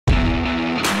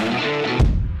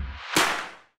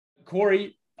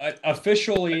Corey,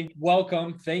 officially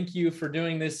welcome. Thank you for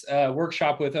doing this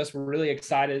workshop with us. We're really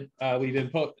excited. We've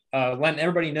been letting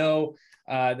everybody know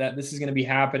that this is going to be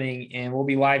happening, and we'll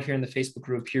be live here in the Facebook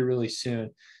group here really soon.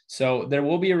 So there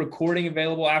will be a recording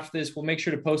available after this. We'll make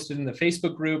sure to post it in the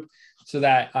Facebook group so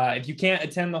that if you can't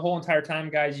attend the whole entire time,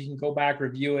 guys, you can go back,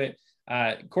 review it.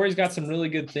 Corey's got some really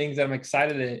good things that I'm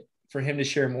excited for him to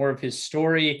share more of his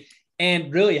story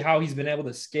and really how he's been able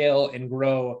to scale and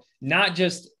grow, not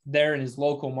just there in his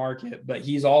local market, but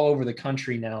he's all over the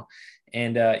country now.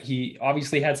 And he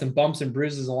obviously had some bumps and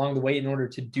bruises along the way in order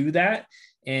to do that.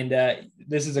 And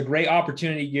this is a great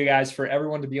opportunity, you guys, for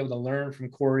everyone to be able to learn from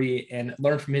Corey and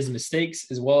learn from his mistakes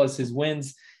as well as his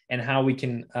wins and how we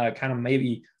can kind of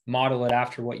maybe model it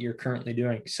after what you're currently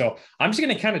doing. So I'm just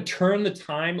going to kind of turn the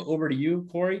time over to you,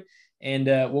 Corey, and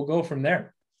we'll go from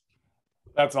there.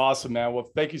 That's awesome, man. Well,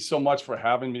 thank you so much for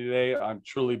having me today. I'm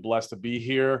truly blessed to be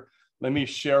here. Let me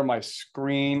share my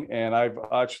screen, and I've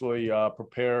actually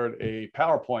prepared a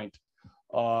PowerPoint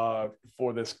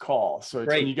for this call. So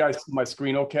can you guys see my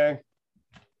screen okay?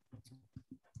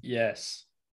 Yes.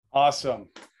 Awesome.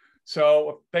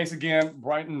 So thanks again,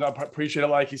 Brighton. I appreciate it.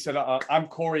 Like he said, I'm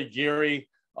Corey Geary.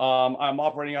 I'm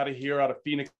operating out of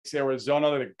Phoenix,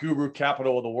 Arizona, the guru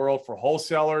capital of the world for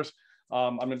wholesalers.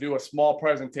 I'm going to do a small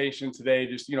presentation today,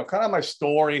 just, kind of my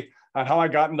story on how I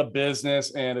got into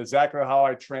business and exactly how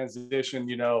I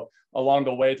transitioned, along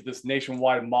the way to this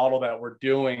nationwide model that we're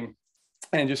doing,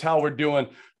 and just how we're doing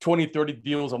 20, 30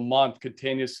 deals a month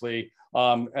continuously,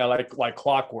 like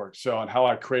clockwork. So, and how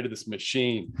I created this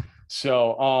machine.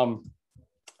 So,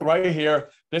 right here,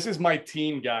 this is my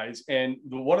team, guys. And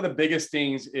one of the biggest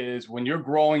things is when you're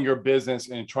growing your business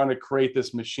and trying to create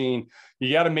this machine,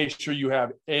 you got to make sure you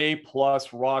have A+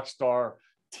 rock star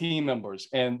team members.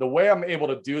 And the way I'm able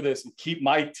to do this and keep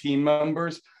my team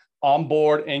members on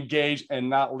board, engaged, and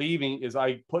not leaving is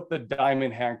I put the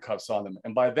diamond handcuffs on them.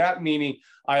 And by that meaning,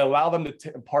 I allow them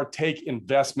to partake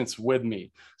investments with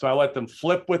me. So I let them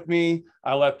flip with me.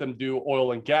 I let them do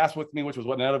oil and gas with me, which was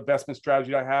another investment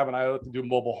strategy I have. And I let them do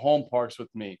mobile home parks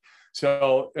with me.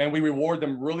 So, and we reward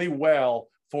them really well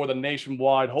for the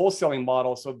nationwide wholesaling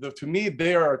model. So to me,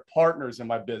 they are partners in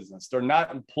my business. They're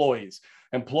not employees.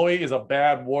 Employee is a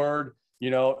bad word.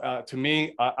 To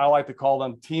me, I like to call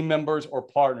them team members or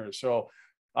partners. So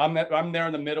I'm there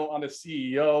in the middle. I'm the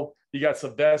CEO. You got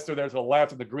Sylvester there to the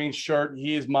left in the green shirt.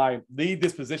 He is my lead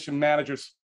disposition manager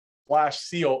 /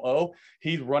 COO.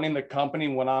 He's running the company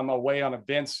when I'm away on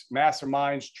events,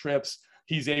 masterminds, trips.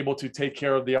 He's able to take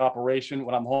care of the operation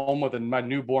when I'm home with my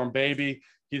newborn baby.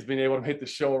 He's been able to hit the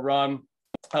show run.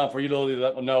 For you to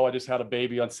let me know, I just had a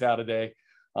baby on Saturday.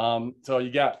 So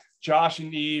you got Josh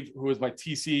and Eve, who is my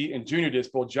TC and junior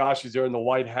dispo. Josh is there in the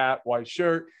white hat, white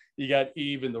shirt. You got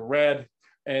Eve in the red.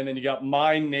 And then you got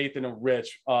mine, Nathan, and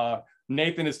Rich.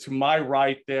 Nathan is to my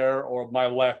right there, or my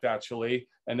left, actually.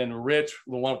 And then Rich,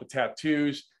 the one with the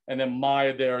tattoos. And then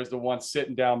Maya there is the one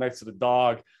sitting down next to the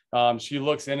dog. She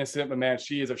looks innocent, but man,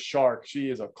 she is a shark.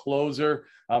 She is a closer.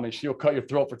 And she'll cut your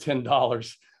throat for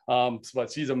 $10.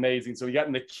 But she's amazing. So you got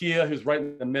Nakia, who's right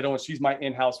in the middle, and she's my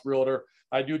in-house realtor.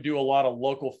 I do a lot of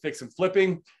local fix and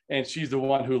flipping, and she's the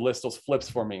one who lists those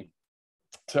flips for me.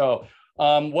 So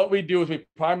what we do is we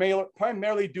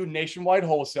primarily do nationwide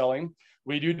wholesaling.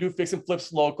 We do fix and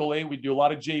flips locally. We do a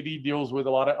lot of JV deals with a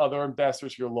lot of other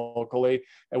investors here locally,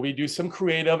 and we do some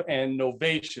creative and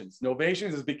novations.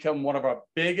 Novations has become one of our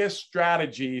biggest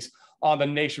strategies on the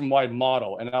nationwide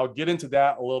model, and I'll get into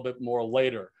that a little bit more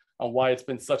later on why it's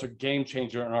been such a game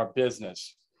changer in our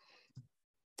business.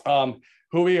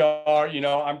 Who we are,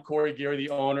 I'm Corey Geary, the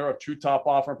owner of True Top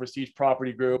Offer and Prestige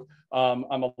Property Group. I'm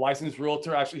a licensed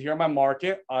realtor actually here in my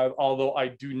market, although I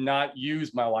do not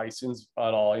use my license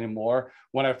at all anymore.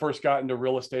 When I first got into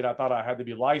real estate, I thought I had to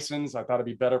be licensed. I thought it'd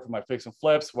be better for my fix and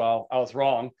flips. Well, I was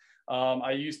wrong.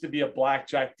 I used to be a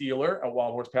blackjack dealer at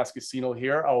Wild Horse Pass Casino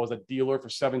here. I was a dealer for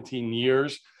 17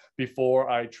 years before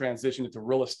I transitioned into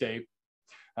real estate.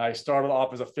 I started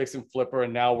off as a fix and flipper,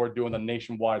 and now we're doing the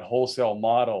nationwide wholesale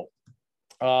model.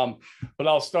 But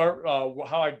I'll start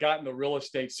how I got into real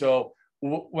estate. So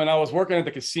when I was working at the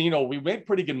casino, we made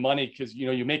pretty good money because,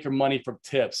 you make your money from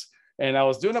tips. And I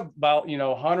was doing about,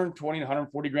 120,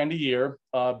 140 grand a year,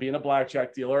 being a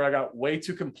blackjack dealer. I got way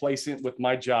too complacent with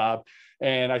my job,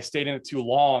 and I stayed in it too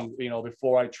long,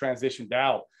 before I transitioned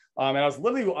out. And I was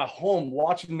literally at home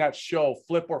watching that show,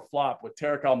 Flip or Flop, with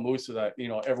Tarek Al Musa, that,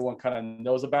 everyone kind of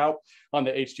knows about on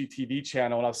the HGTV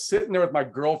channel. And I was sitting there with my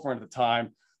girlfriend at the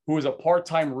time, who was a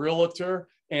part-time realtor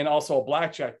and also a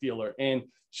blackjack dealer. And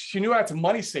she knew I had some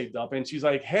money saved up. And she's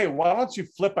like, hey, why don't you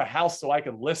flip a house so I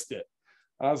can list it?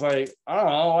 And I was like, I don't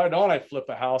know, why don't I flip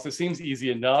a house? It seems easy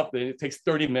enough. It takes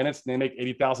 30 minutes and they make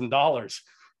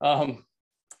 $80,000.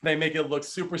 They make it look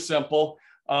super simple.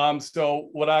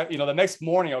 So the next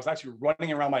morning I was actually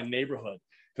running around my neighborhood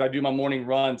because I do my morning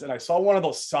runs, and I saw one of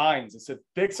those signs that said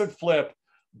fix and flip,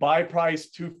 buy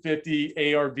price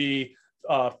 250, ARV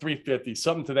 350,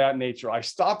 something to that nature. I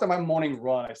stopped on my morning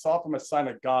run. I saw it from a sign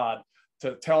of God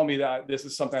to tell me that this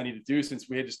is something I need to do, since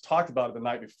we had just talked about it the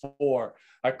night before.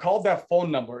 I called that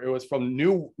phone number. It was from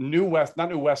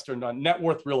Net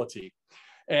Worth Realty.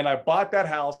 And I bought that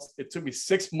house. It took me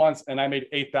 6 months and I made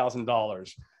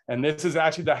 $8,000. And this is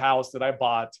actually the house that I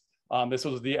bought. This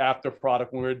was the after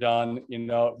product when we were done.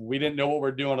 We didn't know what we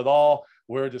were doing at all.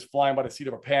 We were just flying by the seat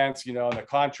of our pants, and the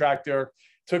contractor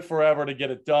took forever to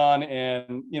get it done.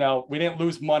 And, we didn't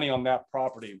lose money on that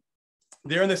property.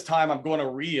 During this time, I'm going to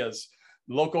RIAs,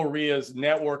 local RIAs,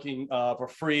 networking for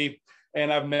free.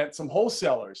 And I've met some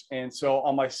wholesalers. And so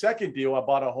on my second deal, I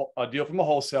bought a deal from a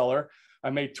wholesaler. I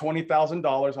made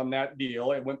 $20,000 on that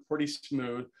deal. It went pretty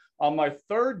smooth. On my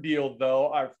third deal,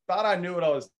 though, I thought I knew what I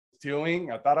was doing.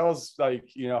 I thought I was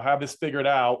have this figured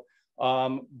out.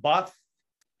 Bought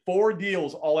 4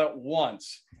 deals all at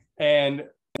once. And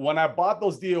when I bought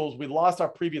those deals, we lost our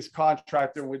previous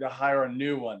contractor and we had to hire a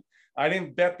new one. I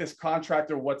didn't bet this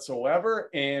contractor whatsoever.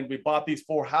 And we bought these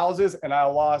 4 houses and I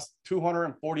lost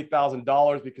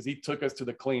 $240,000 because he took us to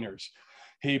the cleaners.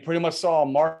 He pretty much saw a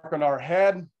mark on our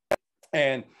head.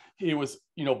 And he was,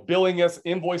 billing us,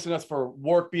 invoicing us for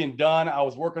work being done. I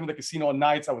was working at the casino at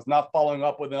nights. I was not following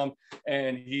up with him.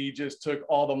 And he just took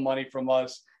all the money from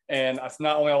us. And it's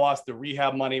not only I lost the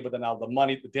rehab money, but then now the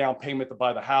money, the down payment to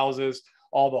buy the houses,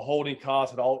 all the holding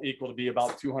costs, it all equal to be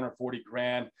about 240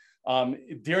 grand.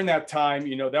 During that time,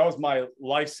 that was my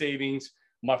life savings,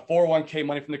 my 401k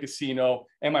money from the casino,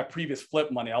 and my previous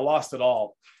flip money. I lost it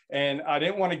all. And I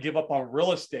didn't want to give up on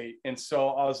real estate. And so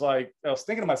I was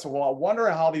thinking to myself, well, I wonder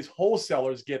how these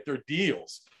wholesalers get their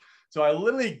deals. So I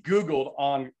literally Googled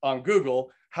on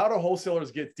Google, how do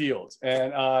wholesalers get deals?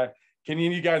 And can any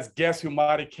of you guys guess who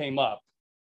might have came up?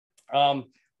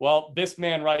 Well, this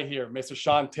man right here, Mr.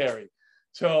 Sean Terry.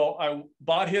 So I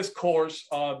bought his course,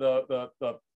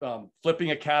 the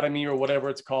Flipping Academy or whatever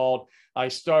it's called. I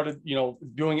started,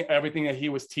 doing everything that he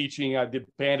was teaching. I did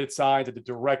bandit signs, I did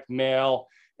direct mail.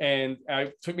 And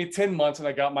it took me 10 months and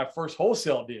I got my first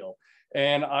wholesale deal.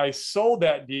 And I sold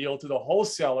that deal to the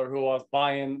wholesaler who I was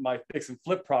buying my fix and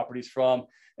flip properties from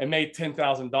and made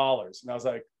 $10,000. And I was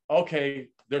like, okay,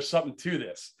 there's something to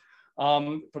this.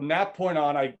 From that point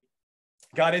on, I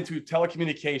got into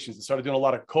telecommunications and started doing a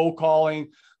lot of cold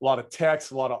calling, a lot of text,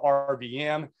 a lot of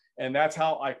RVM. And that's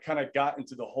how I kind of got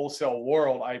into the wholesale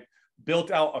world. I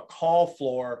built out a call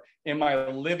floor in my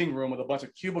living room with a bunch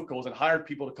of cubicles and hired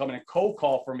people to come in and cold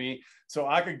call for me so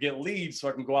I could get leads so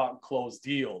I can go out and close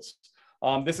deals.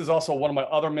 This is also one of my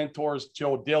other mentors,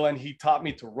 Joe Dillon. He taught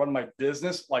me to run my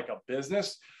business like a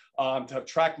business, to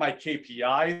track my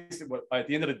KPIs. At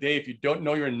the end of the day, if you don't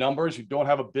know your numbers, you don't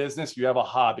have a business, you have a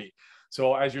hobby.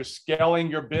 So as you're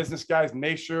scaling your business, guys,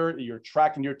 make sure you're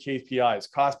tracking your KPIs,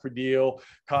 cost per deal,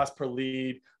 cost per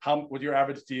lead, what your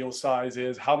average deal size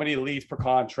is, how many leads per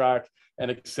contract, and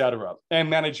et cetera, and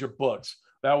manage your books.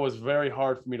 That was very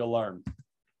hard for me to learn.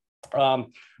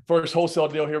 First wholesale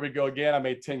deal, here we go again. I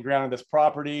made 10 grand on this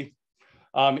property.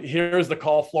 Here's the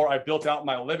call floor I built out in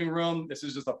my living room. This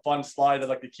is just a fun slide I'd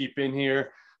like to keep in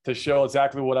here to show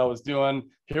exactly what I was doing.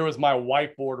 Here was my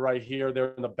whiteboard right here,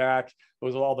 there in the back.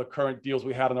 Those are all the current deals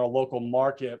we had in our local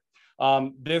market.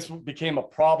 This became a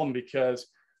problem because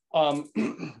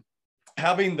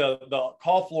having the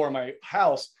call floor in my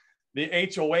house, the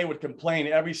HOA would complain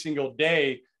every single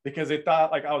day because they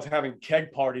thought like I was having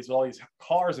keg parties with all these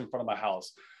cars in front of my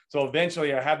house. So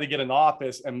eventually I had to get an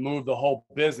office and move the whole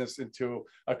business into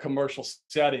a commercial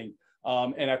setting.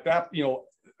 And at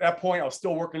that point, I was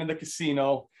still working in the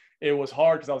casino. It was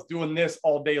hard because I was doing this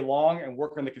all day long and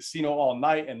working in the casino all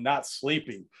night and not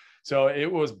sleeping. So it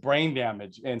was brain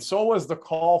damage. And so was the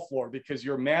call floor because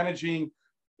you're managing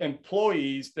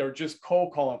employees. They're just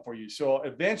cold calling for you. So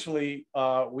eventually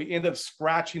we ended up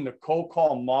scratching the cold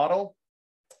call model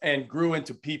and grew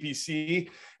into PPC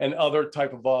and other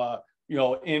type of,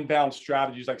 inbound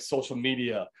strategies like social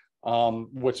media,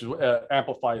 which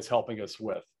Amplify is helping us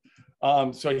with.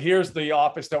 So here's the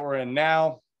office that we're in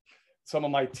now. Some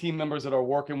of my team members that are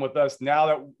working with us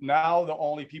now the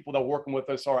only people that are working with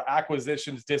us are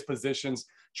acquisitions, dispositions,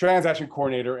 transaction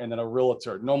coordinator, and then a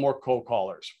realtor. No more cold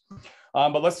callers.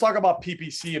 But let's talk about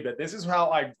PPC a bit. This is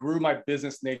how I grew my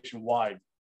business nationwide.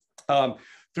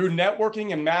 Through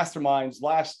networking and masterminds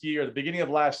last year, the beginning of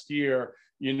last year,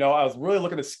 You know, I was really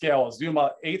looking to scale. I was doing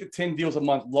about 8 to 10 deals a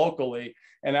month locally.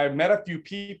 And I met a few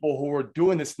people who were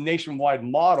doing this nationwide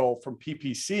model from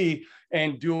PPC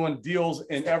and doing deals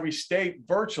in every state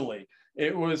virtually.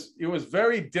 It was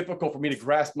very difficult for me to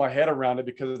grasp my head around it,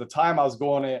 because at the time I was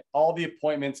going to all the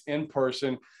appointments in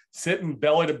person, sitting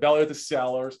belly to belly with the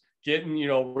sellers, getting, you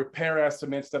know, repair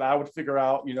estimates that I would figure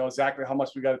out, you know, exactly how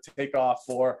much we got to take off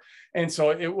for. And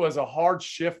so it was a hard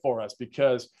shift for us,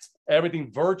 because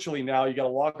everything virtually now, you got to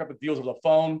lock up the deals over the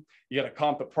phone. You got to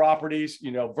comp the properties,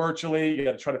 you know, virtually. You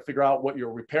got to try to figure out what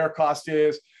your repair cost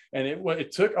is. And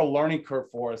it took a learning curve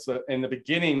for us. In the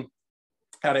beginning,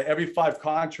 out of every 5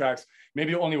 contracts,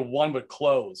 maybe only 1 would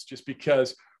close, just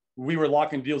because we were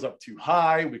locking deals up too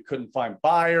high. We couldn't find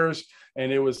buyers.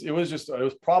 And it was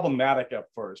problematic at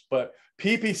first. But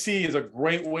PPC is a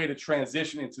great way to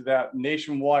transition into that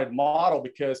nationwide model,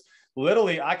 because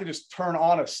literally I could just turn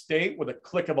on a state with a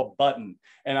click of a button,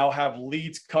 and I'll have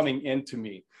leads coming into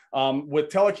me. With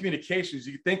telecommunications,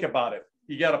 you think about it,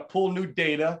 you got to pull new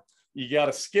data, you got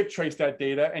to skip trace that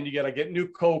data, and you got to get new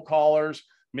cold callers,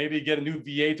 maybe get a new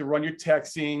VA to run your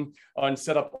texting, and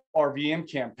set up RVM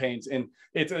campaigns. And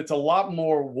it's a lot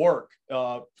more work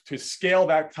to scale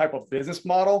that type of business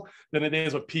model than it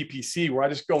is with PPC, where I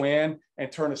just go in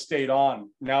and turn a state on.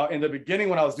 Now, in the beginning,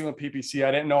 when I was doing PPC,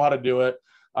 I didn't know how to do it.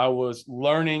 I was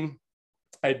learning.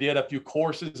 I did a few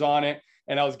courses on it,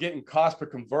 and I was getting cost per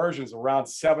conversions around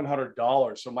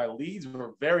 $700. So my leads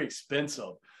were very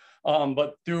expensive.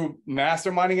 But through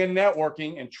masterminding and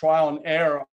networking and trial and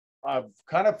error, I've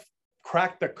kind of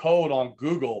cracked the code on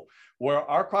Google, where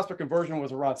our cost per conversion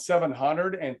was around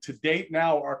 700. And to date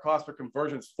now, our cost per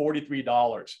conversion is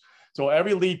 $43. So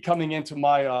every lead coming into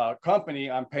my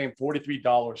company, I'm paying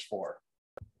 $43 for.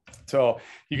 So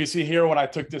you can see here, when I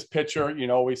took this picture, you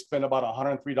know, we spent about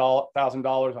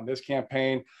 $103,000 on this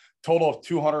campaign, total of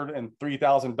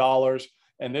 $203,000.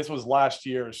 And this was last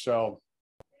year. So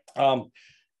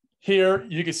here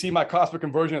you can see my cost per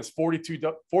conversion is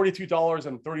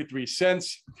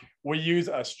 $42.33. We use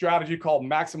a strategy called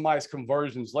maximize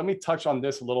conversions. Let me touch on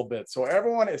this a little bit. So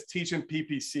everyone is teaching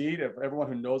PPC, to everyone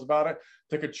who knows about it,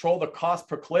 to control the cost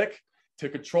per click, to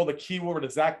control the keyword,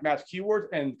 exact match keywords,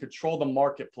 and control the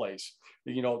marketplace.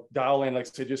 You know, dial in, like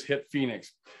say, just hit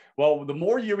Phoenix. Well, the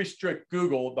more you restrict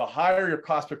Google, the higher your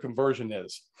cost per conversion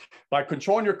is. By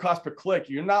controlling your cost per click,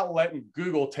 you're not letting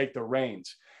Google take the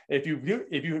reins. If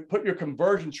you put your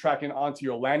conversion tracking onto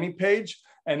your landing page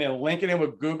and then link it in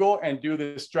with Google and do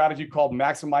this strategy called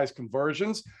maximize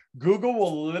conversions, Google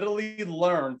will literally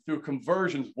learn through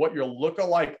conversions what your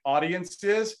lookalike audience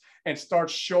is and start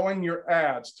showing your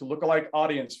ads to lookalike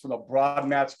audience from the broad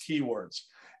match keywords.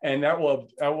 And that will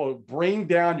bring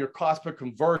down your cost per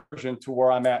conversion to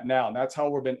where I'm at now. And that's how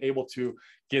we've been able to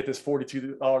get this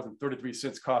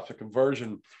 $42.33 cost per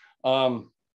conversion.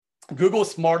 Google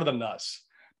is smarter than us.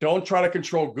 Don't try to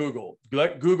control Google.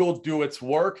 Let Google do its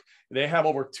work. They have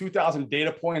over 2,000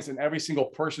 data points in every single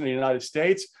person in the United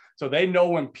States. So they know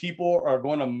when people are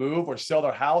going to move or sell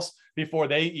their house before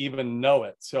they even know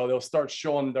it. So they'll start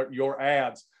showing your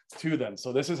ads to them.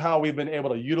 So this is how we've been able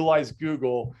to utilize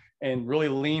Google and really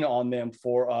lean on them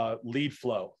for lead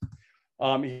flow.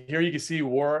 Here you can see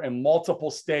we're in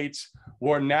multiple states.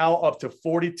 We're now up to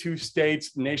 42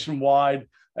 states nationwide,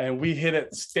 and we hit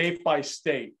it state by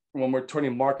state when we're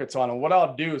turning markets on. And what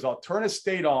I'll do is I'll turn a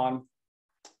state on,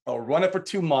 I'll run it for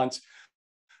 2 months.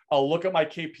 I'll look at my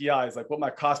KPIs, like what my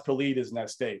cost per lead is in that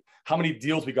state, how many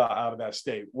deals we got out of that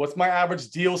state, what's my average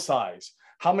deal size,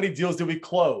 how many deals did we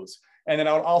close? And then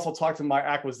I would also talk to my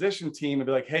acquisition team and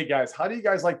be like, hey guys, how do you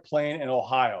guys like playing in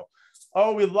Ohio?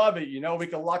 Oh, we love it. You know, we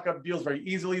can lock up deals very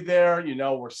easily there. You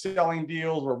know, we're selling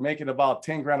deals. We're making about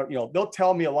 10 grand. You know, they'll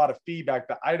tell me a lot of feedback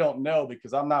that I don't know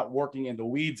because I'm not working in the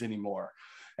weeds anymore.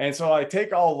 And so I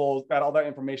take all that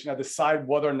information, I decide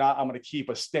whether or not I'm going to keep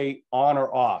a state on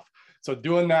or off. So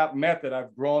doing that method,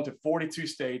 I've grown to 42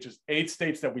 states. There's 8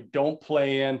 states that we don't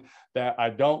play in, that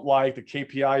I don't like. The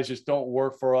KPIs just don't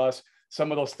work for us.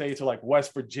 Some of those states are like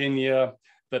West Virginia,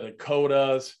 the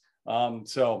Dakotas.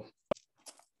 So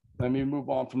let me move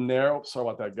on from there. Oh, sorry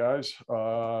about that, guys.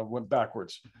 Went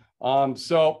backwards.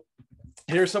 So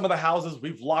here's some of the houses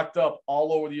we've locked up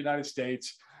all over the United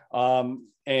States.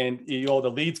 And you know, the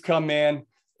leads come in,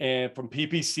 and from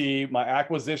PPC, my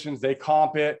acquisitions, they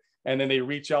comp it, and then they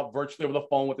reach out virtually over the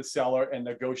phone with the seller and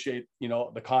negotiate, you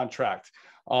know, the contract.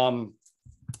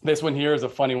 This one here is a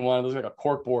funny one. It looks like a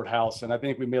corkboard house, and I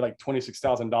think we made like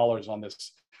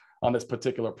 $26,000 on this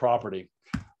particular property.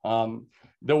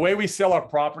 The way we sell our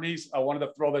properties, I wanted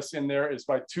to throw this in there, is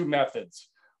by 2 methods.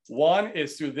 One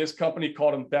is through this company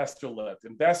called Investor Lift.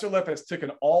 Investor Lift has taken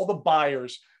all the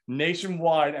buyers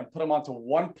nationwide and put them onto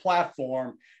one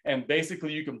platform. And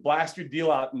basically you can blast your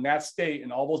deal out in that state,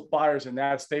 and all those buyers in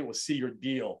that state will see your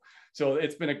deal. So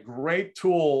it's been a great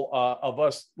tool of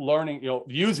us learning,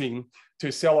 using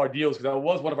to sell our deals, because that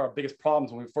was one of our biggest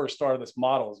problems when we first started this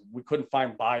model, is we couldn't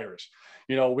find buyers.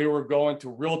 We were going to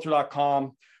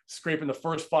realtor.com, scraping the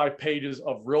first 5 pages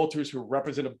of realtors who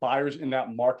represented buyers in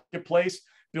that marketplace,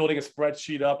 building a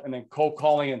spreadsheet up, and then cold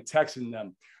calling and texting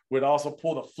them. We'd also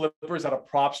pull the flippers out of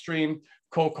PropStream,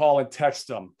 cold call and text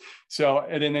them. So,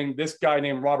 and then this guy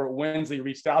named Robert Winsley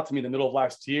reached out to me in the middle of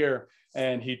last year,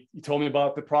 and he told me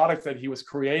about the product that he was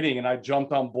creating, and I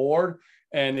jumped on board,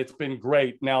 and it's been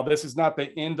great. Now, this is not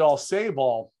the end all say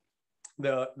all.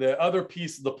 The other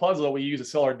piece of the puzzle that we use to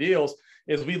sell our deals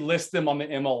is we list them on the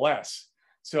MLS.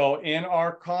 So in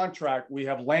our contract, we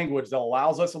have language that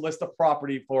allows us to list a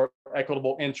property for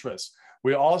equitable interest.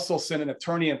 We also send an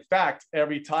attorney in fact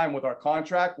every time with our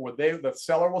contract, where the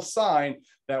seller will sign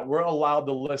that we're allowed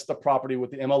to list the property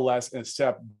with the MLS and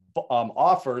accept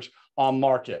offers on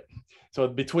market. So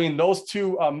between those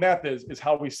two methods is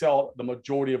how we sell the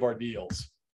majority of our deals.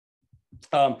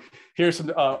 Here's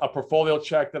a portfolio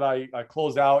check that I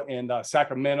closed out in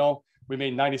Sacramento. We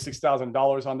made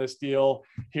 $96,000 on this deal.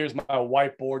 Here's my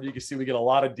whiteboard. You can see we get a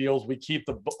lot of deals. We keep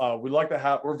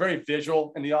we're very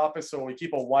visual in the office, so we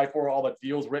keep a whiteboard, all the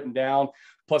deals written down.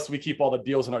 Plus, we keep all the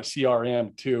deals in our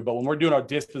CRM too. But when we're doing our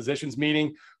dispositions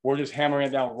meeting, we're just hammering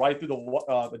it down right through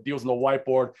the deals on the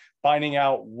whiteboard, finding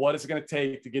out what it's going to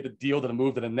take to get the deal to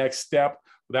move to the next step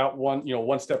without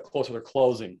one step closer to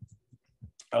closing.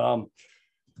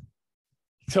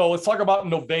 So let's talk about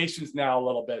novations now a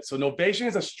little bit. So novation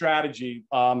is a strategy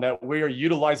that we are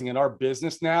utilizing in our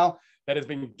business now that has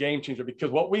been a game changer,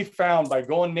 because what we found by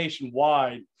going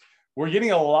nationwide, we're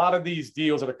getting a lot of these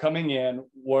deals that are coming in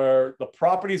where the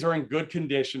properties are in good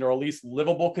condition, or at least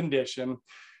livable condition.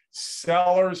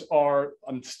 Sellers are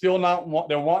still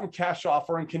they're wanting cash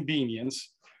offer and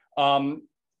convenience. And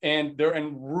they're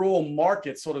in rural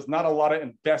markets, so there's not a lot of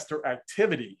investor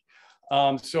activity.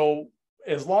 So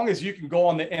as long as you can go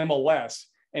on the MLS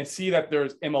and see that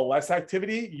there's MLS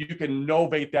activity, you can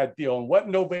novate that deal. And what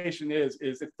novation is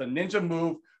it's the ninja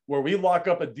move where we lock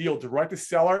up a deal direct to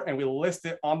seller and we list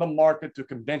it on the market to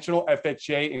conventional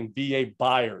FHA and VA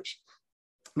buyers.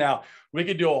 Now, we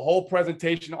could do a whole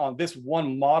presentation on this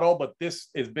one model, but this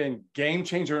has been game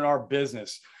changer in our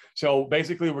business. So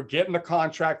basically, we're getting the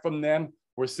contract from them.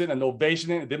 We're sending a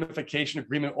novation and indemnification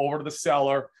agreement over to the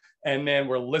seller, and then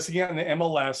we're listing it in the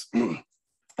MLS,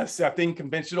 accepting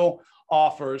conventional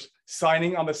offers,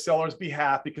 signing on the seller's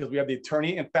behalf because we have the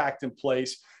attorney in fact in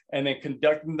place, and then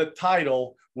conducting the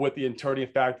title with the attorney in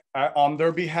fact on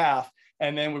their behalf.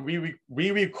 And then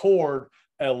we record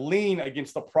a lien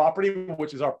against the property,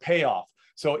 which is our payoff.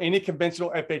 So any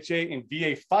conventional FHA and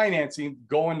VA financing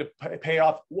going to pay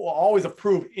off will always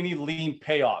approve any lien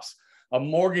payoffs. A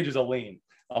mortgage is a lien,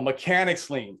 a mechanic's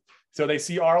lien. So they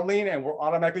see our lien and we're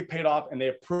automatically paid off and they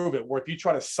approve it. Where if you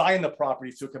try to sign the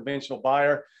property to a conventional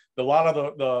buyer, a lot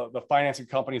of the financing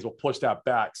companies will push that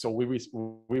back. So we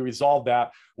resolve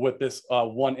that with this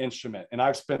one instrument. And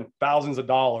I've spent thousands of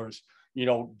dollars,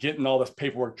 getting all this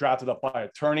paperwork drafted up by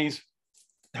attorneys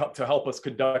to help us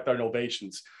conduct our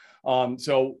novations.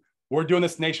 So we're doing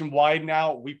this nationwide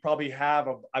now. We probably have,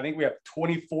 I think we have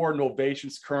 24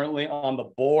 novations currently on the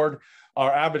board.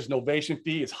 Our average novation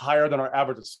fee is higher than our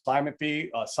average assignment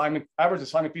fee. Average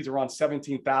assignment fees are around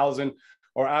 $17,000.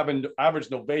 Or average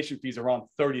novation fees around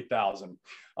 $30,000.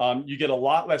 You get a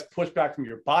lot less pushback from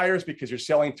your buyers because you're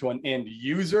selling to an end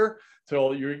user.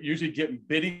 So you're usually getting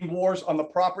bidding wars on the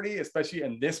property, especially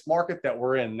in this market that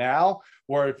we're in now,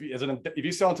 where if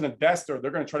you sell to an investor,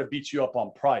 they're going to try to beat you up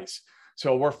on price.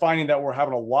 So we're finding that we're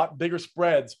having a lot bigger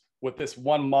spreads with this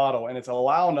one model, and it's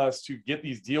allowing us to get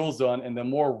these deals done in the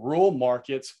more rural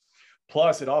markets.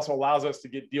 Plus, it also allows us to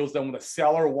get deals done when the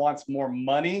seller wants more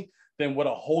money than what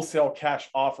a wholesale cash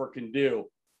offer can do.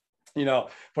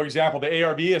 For example, the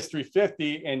ARV is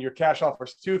 $350 and your cash offer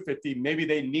is $250. Maybe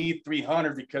they need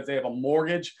 $300 because they have a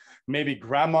mortgage. Maybe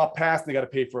grandma passed and they got to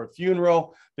pay for a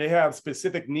funeral. They have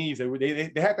specific needs.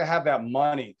 They have to have that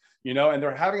money, and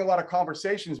they're having a lot of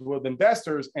conversations with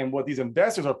investors, and what these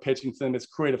investors are pitching to them is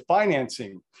creative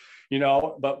financing.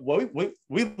 But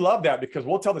we love that because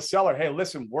we'll tell the seller, hey,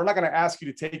 listen, we're not going to ask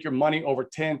you to take your money over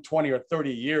 10, 20, or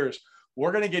 30 years.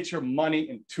 We're going to get your money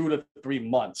in 2 to 3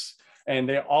 months. And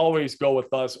they always go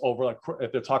with us over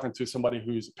if they're talking to somebody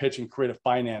who's pitching creative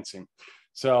financing.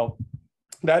 So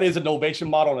that is a novation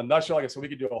model in a nutshell. Like I said, we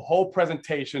could do a whole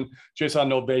presentation just on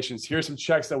novations. Here's some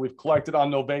checks that we've collected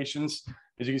on novations.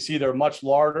 As you can see, they're much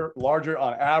larger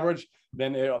on average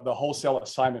than the wholesale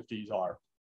assignment fees are.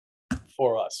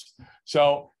 for us.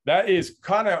 So that is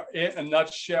kind of it in a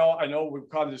nutshell. I know we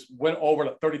kind of just went over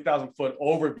the 30,000 foot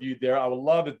overview there. I would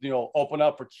love to, open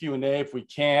up for Q&A if we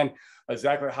can,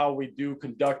 exactly how we do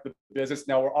conduct the business.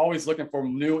 Now, we're always looking for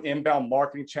new inbound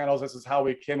marketing channels. This is how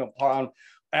we came upon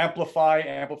Amplify.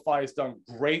 Amplify has done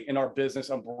great in our business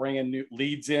on bringing new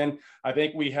leads in. I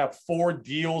think we have 4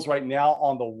 deals right now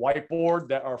on the whiteboard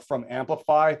that are from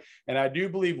Amplify. And I do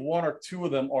believe 1 or 2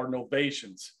 of them are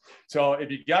novations. So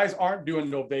if you guys aren't doing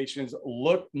novations,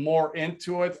 look more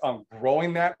into it on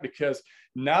growing that, because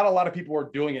not a lot of people are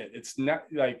doing it. It's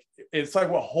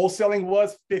like what wholesaling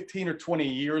was 15 or 20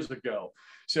 years ago.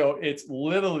 So it's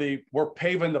literally, we're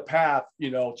paving the path,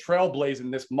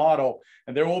 trailblazing this model.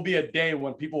 And there will be a day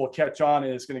when people will catch on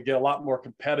and it's going to get a lot more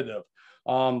competitive.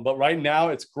 But right now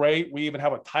it's great. We even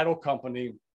have a title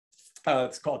company.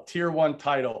 It's called Tier 1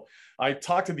 Title. I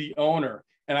talked to the owner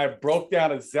and I broke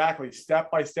down exactly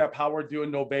step-by-step how we're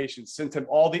doing novation, sent him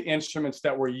all the instruments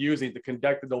that we're using to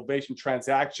conduct the novation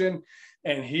transaction.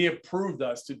 And he approved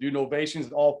us to do novations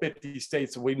in all 50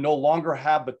 states. So we no longer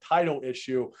have the title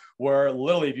issue where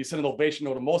literally if you send a novation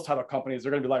note to most title companies,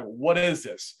 they're going to be like, what is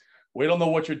this? We don't know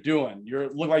what you're doing.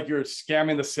 Look like you're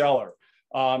scamming the seller.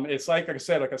 It's like I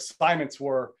said, like assignments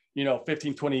were,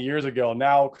 15, 20 years ago.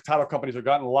 Now title companies have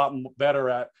gotten a lot better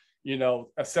at,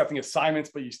 accepting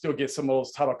assignments, but you still get some of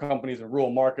those title companies in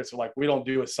rural markets are like, we don't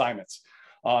do assignments.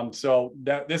 So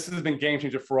this has been game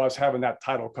changer for us having that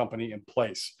title company in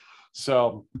place.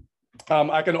 So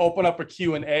I can open up a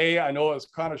Q&A. I know it's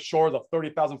kind of short, the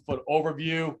 30,000 foot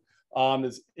overview.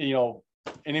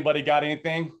 Anybody got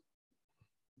anything?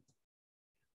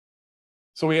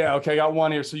 So okay, I got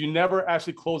one here. So you never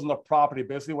actually close on the property.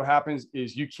 Basically what happens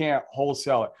is you can't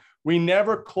wholesale it. We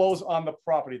never close on the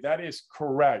property. That is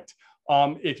correct.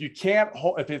 If you can't,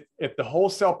 if the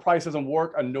wholesale price doesn't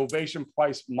work, a novation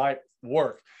price might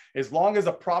work. As long as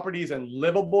the property is in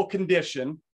livable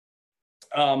condition,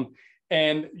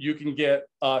 and you can get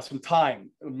some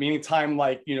time, meaning time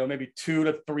like, maybe 2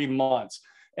 to 3 months,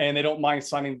 and they don't mind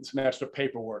signing some extra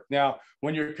paperwork. Now,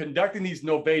 when you're conducting these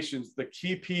novations, the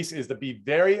key piece is to be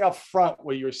very upfront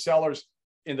with your sellers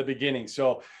in the beginning.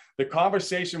 So the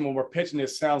conversation when we're pitching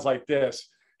this sounds like this.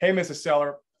 Hey, Mr.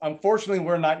 Seller, unfortunately,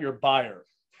 we're not your buyer,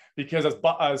 because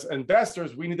as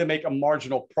investors, we need to make a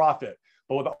marginal profit.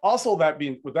 But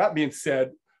with that being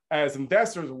said, as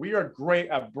investors, we are great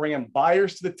at bringing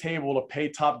buyers to the table to pay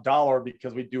top dollar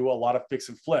because we do a lot of fix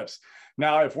and flips.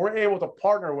 Now, if we're able to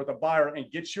partner with a buyer and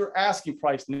get your asking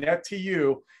price net to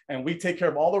you, and we take care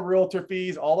of all the realtor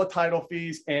fees, all the title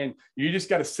fees, and you just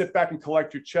got to sit back and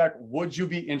collect your check, would you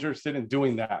be interested in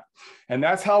doing that? And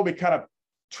that's how we kind of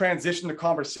transition the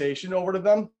conversation over to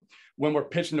them when we're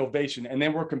pitching novation. And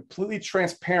then we're completely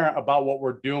transparent about what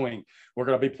we're doing. We're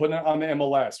going to be putting it on the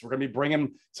MLS. We're going to be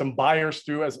bringing some buyers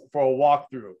through for a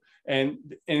walkthrough. And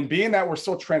being that we're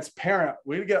so transparent,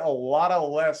 we get a lot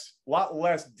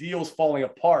less deals falling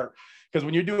apart. Because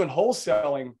when you're doing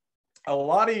wholesaling, a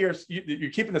lot of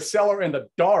you're keeping the seller in the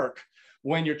dark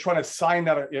when you're trying to sign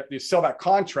you sell that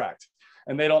contract,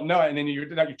 and they don't know it. And then you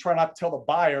try not to tell the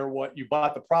buyer what you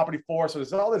bought the property for. So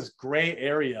there's all this gray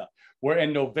area. Where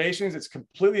in novations, it's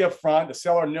completely upfront. The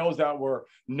seller knows that we're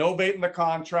novating the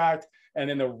contract, and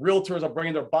then the realtors are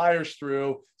bringing their buyers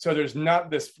through. So there's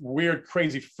not this weird,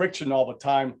 crazy friction all the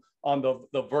time on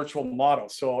the virtual model.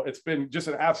 So it's been just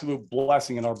an absolute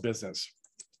blessing in our business.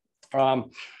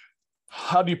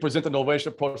 How do you present the novation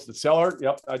approach to the seller?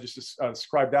 Yep, I just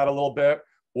described that a little bit.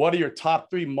 What are your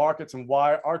top 3 markets and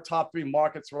why? Our top 3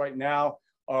 markets right now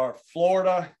are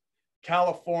Florida,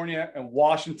 California, and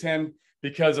Washington,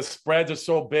 because the spreads are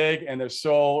so big and they're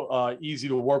so easy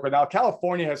to work with. Now,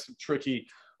 California has some tricky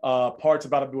parts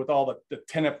about it with all the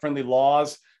tenant-friendly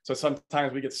laws. So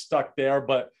sometimes we get stuck there,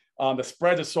 but the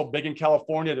spreads are so big in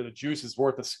California that the juice is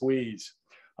worth a squeeze.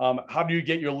 How do you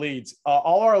get your leads?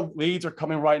 All our leads are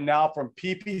coming right now from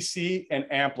PPC and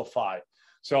Amplify.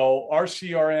 So our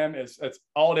CRM that's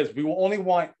all it is. We will only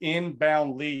want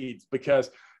inbound leads,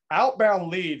 because outbound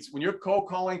leads, when you're cold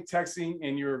calling, texting,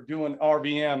 and you're doing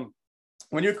RVM,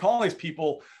 when you're calling these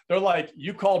people, they're like,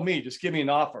 you called me, just give me an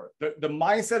offer. The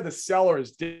mindset of the seller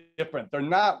is different. They're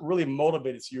not really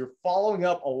motivated. So you're following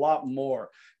up a lot more,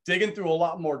 digging through a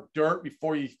lot more dirt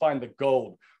before you find the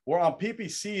gold. Where on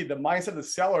PPC, the mindset of the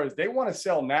seller is they want to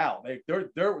sell now.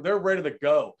 They're ready to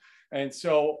go. And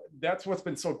so that's what's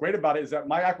been so great about it, is that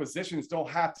my acquisitions don't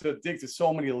have to dig to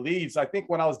so many leads. I think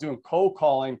when I was doing cold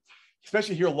calling,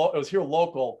 especially here, it was here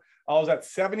local, I was at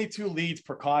 72 leads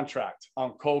per contract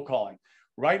on cold calling.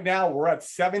 Right now, we're at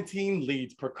 17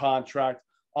 leads per contract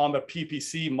on the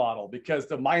PPC model, because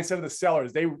the mindset of the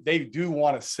sellers, they do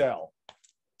want to sell.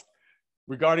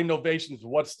 regarding Novations,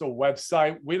 what's the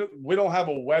website? We don't have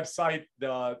a website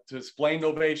to explain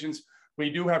Novations. We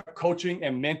do have coaching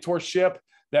and mentorship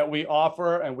that we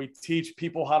offer, and we teach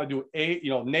people how to do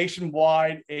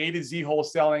nationwide A to Z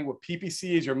wholesaling with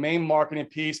PPC as your main marketing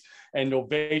piece and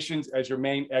Novations as your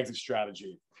main exit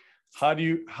strategy. How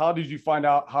did you find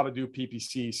out how to do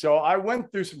PPC? So I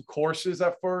went through some courses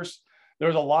at first.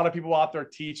 There's a lot of people out there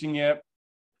teaching it.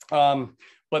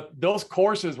 But those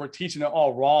courses were teaching it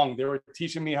all wrong. They were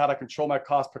teaching me how to control my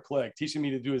cost per click, teaching me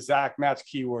to do exact match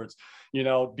keywords,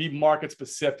 be market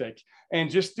specific,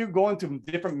 and just going to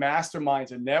different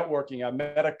masterminds and networking. I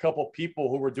met a couple of people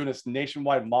who were doing this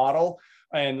nationwide model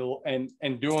and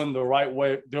doing the right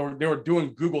way. They were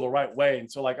doing Google the right way.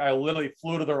 And so I literally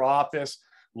flew to their office,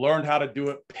 learned how to do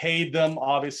it, paid them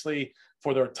obviously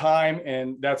for their time.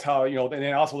 And that's how, and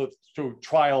then also through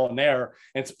trial and error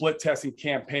and split testing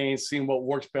campaigns, seeing what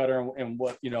works better and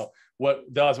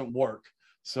what doesn't work.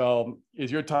 So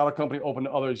is your title company open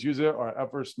to others use it or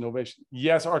efforts innovation?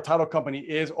 Yes, our title company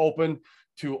is open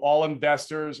to all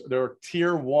investors. They're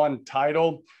tier 1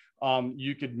 title.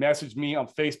 You could message me on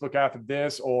Facebook after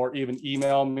this, or even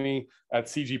email me at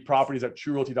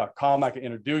cgproperties@truerealty.com. I can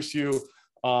introduce you.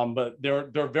 But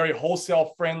they're very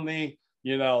wholesale friendly,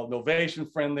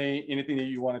 Novation friendly, anything that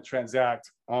you want to transact.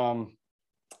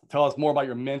 Tell us more about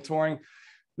your mentoring.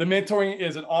 The mentoring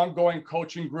is an ongoing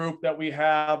coaching group that we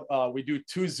have. We do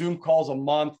 2 Zoom calls a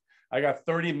month. I got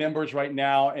 30 members right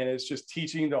now, and it's just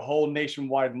teaching the whole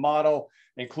nationwide model,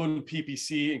 including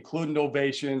PPC, including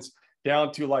Novations,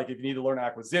 down to if you need to learn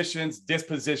acquisitions,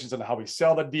 dispositions, and how we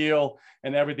sell the deal,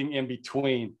 and everything in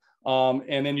between.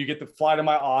 And then you get to fly to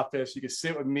my office. You can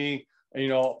sit with me,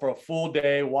 for a full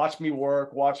day, watch me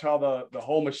work, watch how the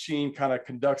whole machine kind of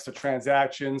conducts the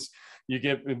transactions. You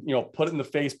get, put it in the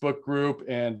Facebook group,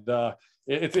 and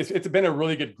it's been a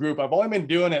really good group. I've only been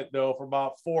doing it though for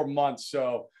about 4 months.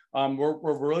 So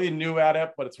we're really new at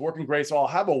it, but it's working great. So I'll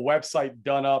have a website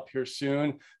done up here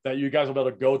soon that you guys will be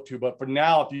able to go to. But for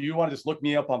now, if you want to just look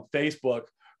me up on Facebook,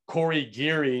 Corey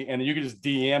Geary, and you can just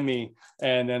DM me,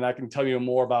 and then I can tell you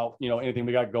more about anything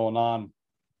we got going on.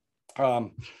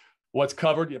 What's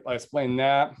covered? Yep, I explained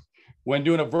that. When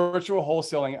doing a virtual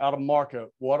wholesaling out of market,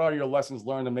 what are your lessons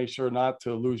learned to make sure not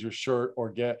to lose your shirt or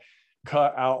get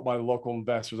cut out by local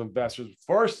investors?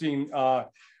 First thing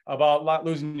about not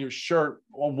losing your shirt.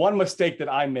 Well, one mistake that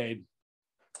I made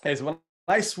is when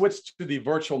I switched to the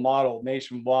virtual model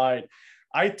nationwide,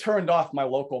 I turned off my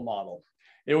local model.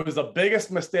 It was the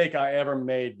biggest mistake I ever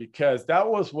made, because that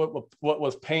was what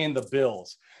was paying the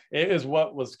bills. It is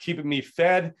what was keeping me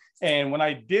fed. And when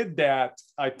I did that,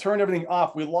 I turned everything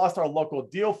off. We lost our local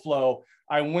deal flow.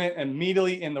 I went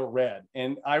immediately in the red,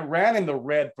 and I ran in the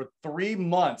red for 3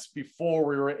 months before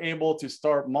we were able to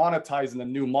start monetizing the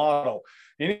new model.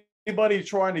 Anybody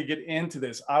trying to get into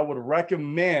this, I would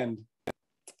recommend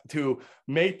to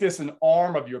make this an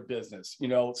arm of your business.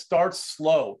 Start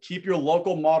slow, keep your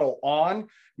local model on,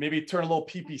 maybe turn a little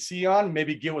PPC on,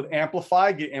 maybe get with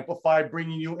Amplify, get Amplify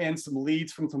bringing you in some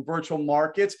leads from some virtual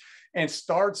markets, and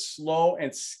start slow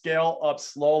and scale up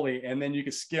slowly. And then you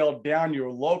can scale down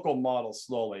your local model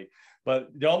slowly,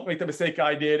 but don't make the mistake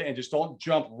I did, and just don't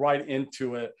jump right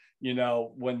into it,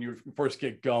 when you first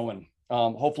get going.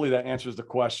 Hopefully that answers the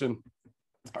question.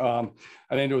 I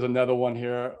think there was another one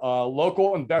here.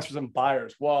 Local investors and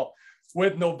buyers. Well,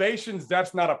 with Novations,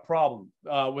 that's not a problem.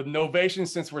 With Novations,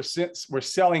 since we're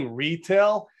selling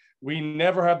retail, we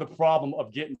never have the problem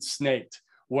of getting snaked.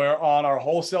 Where on our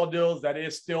wholesale deals, that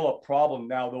is still a problem.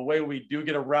 Now, the way we do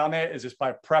get around that is just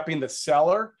by prepping the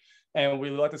seller, and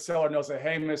we let the seller know, say,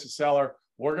 hey, Mr. Seller,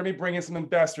 we're going to be bringing some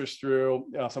investors through,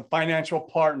 some financial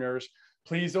partners.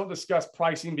 Please don't discuss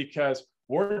pricing, because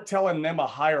we're telling them a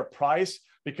higher price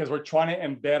because we're trying to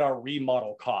embed our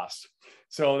remodel costs.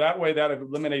 So that way that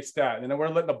eliminates that. And then we're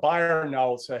letting the buyer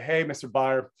know, say, hey, Mr.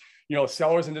 Buyer,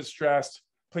 seller's in distress.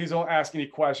 Please don't ask any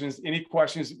questions. Any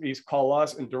questions, please call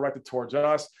us and direct it towards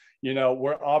us.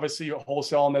 We're obviously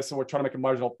wholesaling this, and we're trying to make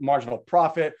a marginal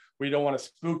profit. We don't want to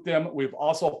spook them. We've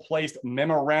also placed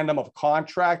memorandum of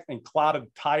contract and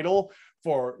clouded title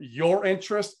for your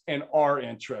interest and our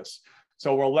interest.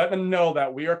 So we're letting them know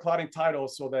that we are clouding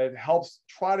titles, so that it helps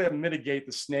try to mitigate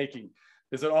the snaking.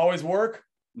 Does it always work?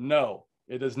 No,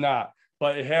 it does not.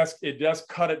 But it does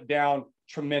cut it down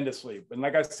tremendously. And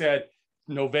like I said,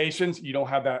 Novations, you don't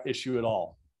have that issue at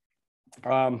all.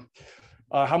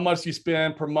 How much do you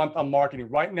spend per month on marketing?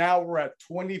 Right now, we're at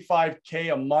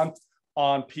 $25K a month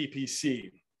on PPC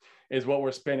is what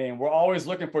we're spending. We're always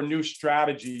looking for new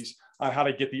strategies on how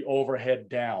to get the overhead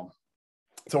down.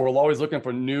 So we're always looking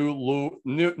for new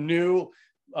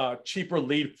cheaper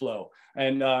lead flow.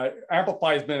 And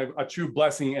Amplify has been a true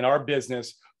blessing in our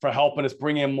business for helping us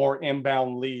bring in more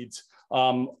inbound leads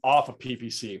off of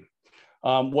PPC.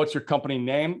 What's your company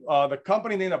name? The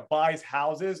company name that buys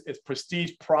houses is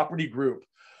Prestige Property Group.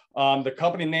 The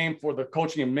company name for the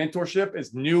coaching and mentorship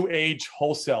is New Age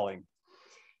Wholesaling.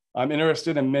 I'm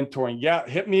interested in mentoring. Yeah,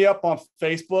 hit me up on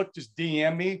Facebook. Just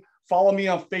DM me. Follow me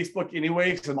on Facebook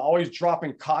anyway, because I'm always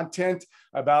dropping content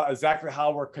about exactly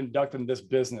how we're conducting this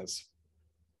business.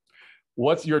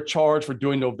 What's your charge for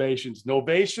doing novations?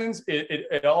 Novations,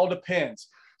 it all depends.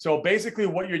 So basically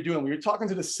what you're doing, when you're talking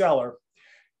to the seller,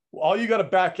 all you got to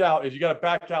back out is you got to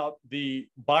back out the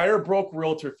buyer broke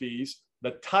realtor fees,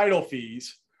 the title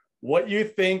fees, what you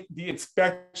think the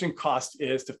inspection cost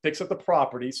is to fix up the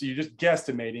property. So you're just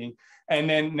guesstimating, and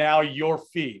then now your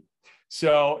fee.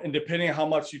 So, and depending on how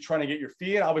much you're trying to get your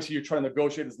fee, and obviously you're trying to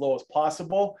negotiate as low as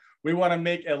possible, we want to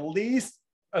make at least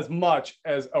as much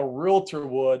as a realtor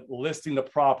would listing the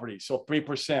property. So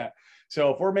 3%.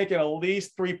 So if we're making at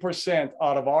least 3%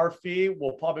 out of our fee,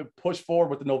 we'll probably push forward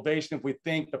with the novation if we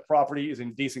think the property is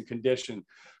in decent condition.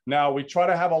 Now, we try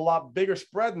to have a lot bigger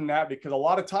spread than that, because a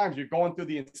lot of times you're going through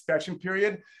the inspection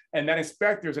period, and that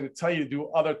inspector is going to tell you to do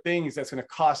other things that's going to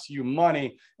cost you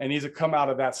money and needs to come out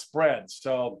of that spread.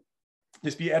 So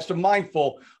just be extra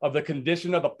mindful of the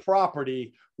condition of the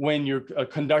property when you're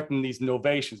conducting these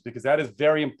novations, because that is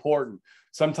very important.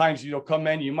 Sometimes you'll come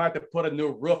in, you might have to put a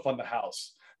new roof on the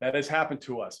house. That has happened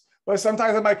to us. But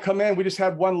sometimes I might come in. We just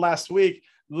had one last week.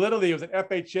 Literally, it was an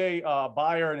FHA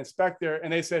buyer and inspector,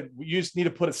 and they said, you just need to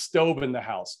put a stove in the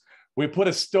house. We put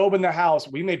a stove in the house.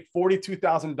 We made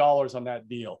 $42,000 on that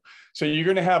deal. So you're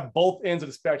going to have both ends of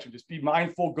the spectrum. Just be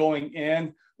mindful going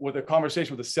in with a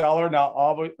conversation with the seller. Now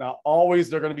always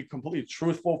they're going to be completely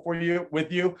truthful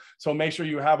with you. So make sure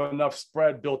you have enough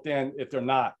spread built in if they're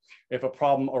not, if a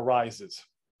problem arises.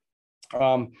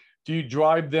 Do you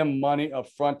drive them money up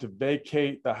front to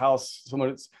vacate the house?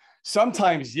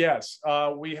 Sometimes, yes.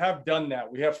 We have done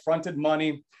that. We have fronted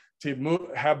money to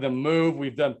have them move.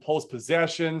 We've done post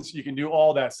possessions. You can do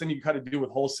all that. Same you kind of do with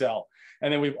wholesale.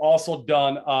 And then we've also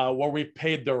done where we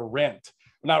paid their rent.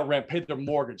 Not rent, paid their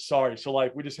mortgage, sorry. So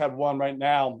like we just had one right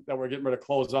now that we're getting ready to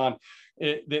close on.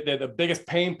 The biggest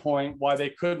pain point why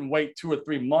they couldn't wait 2 or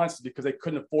 3 months is because they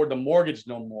couldn't afford the mortgage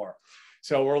no more.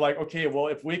 So we're like, okay, well,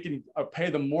 if we can pay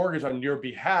the mortgage on your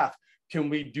behalf, can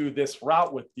we do this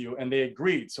route with you? And they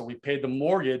agreed. So we paid the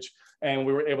mortgage and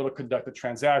we were able to conduct the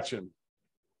transaction.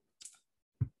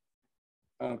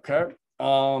 Okay.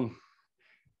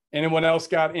 Anyone else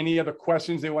got any other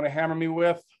questions they want to hammer me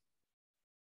with?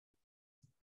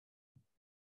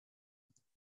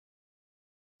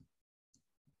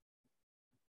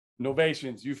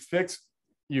 Novations, you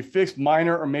fix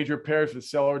minor or major repairs for the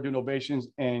seller, do novations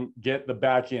and get the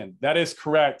back end. That is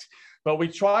correct. But we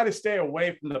try to stay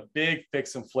away from the big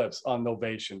fix and flips on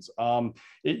novations.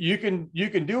 You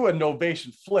can do a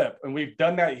novation flip, and we've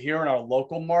done that here in our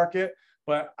local market,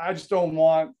 but I just don't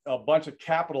want a bunch of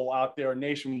capital out there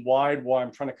nationwide while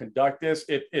I'm trying to conduct this.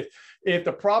 If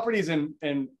the property's in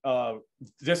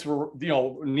just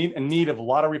in need of a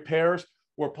lot of repairs,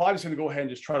 we're probably just going to go ahead and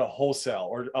just try to wholesale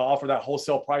or offer that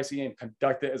wholesale pricing and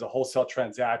conduct it as a wholesale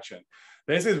transaction.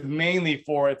 This is mainly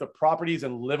for if the property is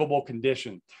in livable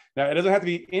condition. Now, it doesn't have to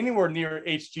be anywhere near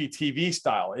HGTV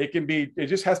style. It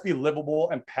just has to be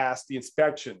livable and pass the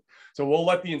inspection. So we'll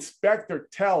let the inspector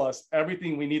tell us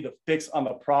everything we need to fix on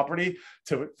the property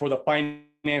for the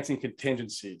financing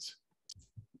contingencies.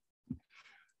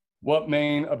 What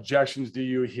main objections do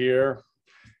you hear?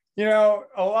 You know,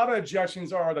 a lot of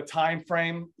objections are the time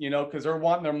frame, because they're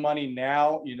wanting their money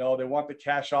now. They want the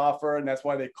cash offer, and that's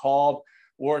why they called.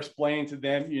 Or explaining to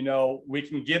them, we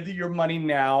can give you your money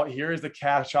now. Here is the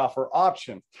cash offer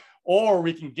option. Or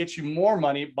we can get you more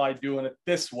money by doing it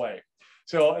this way.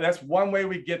 So that's one way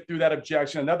we get through that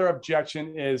objection. Another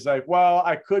objection is like, well,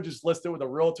 I could just list it with a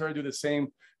realtor and do the same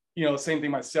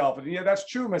thing myself. And yeah, that's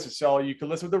true, Mr. Seller. You can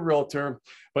list with the realtor,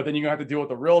 but then you're gonna have to deal with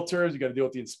the realtors, you got to deal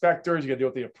with the inspectors, you got to deal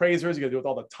with the appraisers, you got to deal with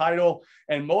all the title.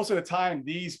 And most of the time,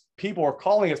 these people are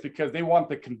calling us because they want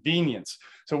the convenience.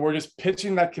 So we're just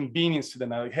pitching that convenience to them.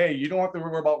 They're like, hey, you don't have to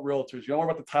worry about realtors, you don't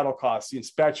worry about the title costs, the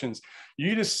inspections.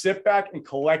 You just sit back and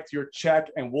collect your check,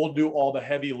 and we'll do all the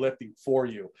heavy lifting for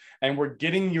you. And we're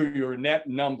getting you your net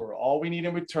number. All we need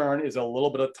in return is a little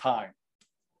bit of time.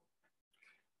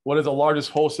 What is the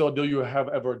largest wholesale deal you have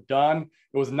ever done?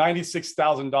 It was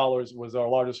 $96,000 was our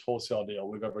largest wholesale deal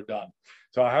we've ever done.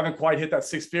 So I haven't quite hit that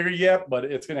 6-figure yet, but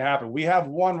it's going to happen. We have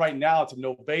one right now. It's a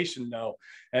novation though.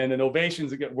 And the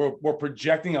novations, again, we're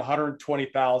projecting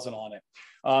 $120,000 on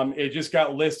it. It just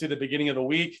got listed at the beginning of the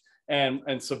week.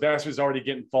 and Sylvester's already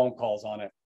getting phone calls on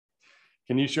it.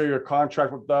 Can you share your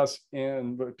contract with us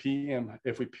and PM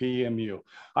if we PM you?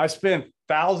 I spend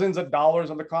thousands of dollars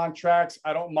on the contracts.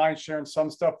 I don't mind sharing some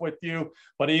stuff with you,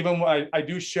 but even when I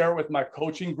do share it with my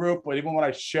coaching group, but even when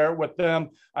I share it with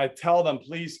them, I tell them,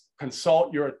 please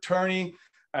consult your attorney.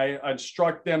 I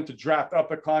instruct them to draft up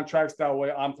the contracts. That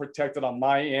way I'm protected on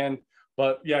my end.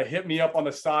 But yeah, hit me up on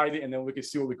the side and then we can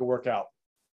see what we can work out.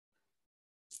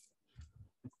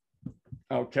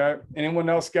 Okay. Anyone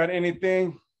else got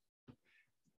anything?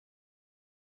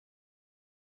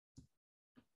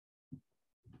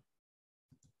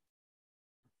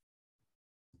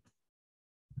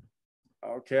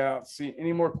 Okay, I don't see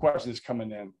any more questions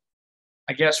coming in.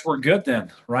 I guess we're good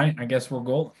then, right? I guess we're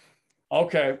gold.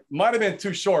 Okay, might have been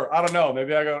too short. I don't know.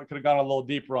 Maybe I could have gone a little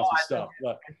deeper on some stuff.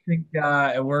 But I think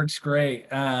it works great.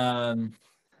 How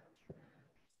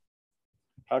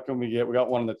can we got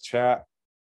one in the chat.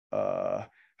 How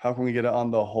can we get it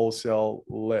on the wholesale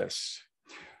list?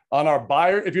 On our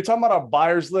buyer, if you're talking about our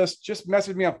buyers list, just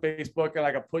message me on Facebook and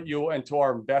I can put you into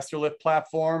our investor lift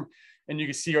platform. And you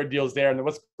can see our deals there. And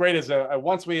what's great is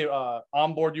once we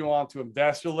onboard you onto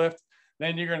Investor Lift,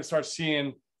 then you're going to start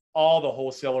seeing all the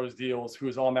wholesalers deals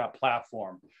who's on that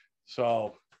platform.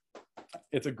 So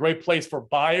it's a great place for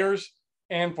buyers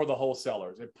and for the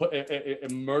wholesalers.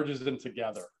 It merges them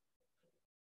together.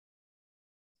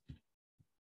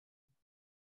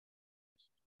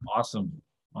 Awesome.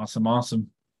 Awesome. Awesome.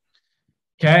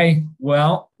 Okay.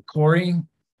 Well, Corey,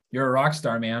 you're a rock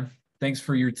star, man. Thanks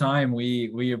for your time.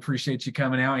 We appreciate you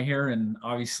coming out here and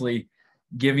obviously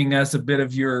giving us a bit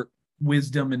of your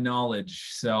wisdom and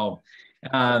knowledge. So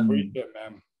man.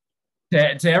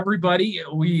 To everybody,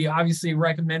 we obviously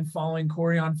recommend following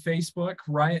Corey on Facebook,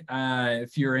 right?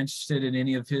 If you're interested in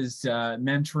any of his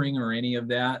mentoring or any of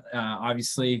that,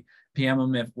 obviously PM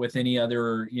him with any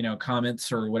other,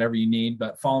 comments or whatever you need,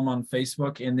 but follow him on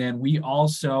Facebook. And then we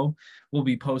also will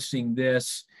be posting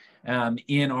this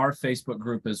in our Facebook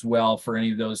group as well for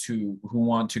any of those who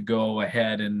want to go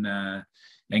ahead and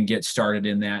get started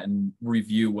in that and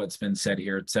review what's been said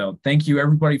here. So thank you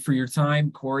everybody for your time.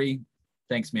 Corey,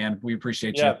 thanks, man. We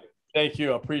appreciate you. Thank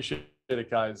you. Appreciate it,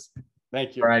 guys.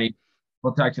 Thank you. All righty.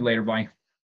 We'll talk to you later. Bye.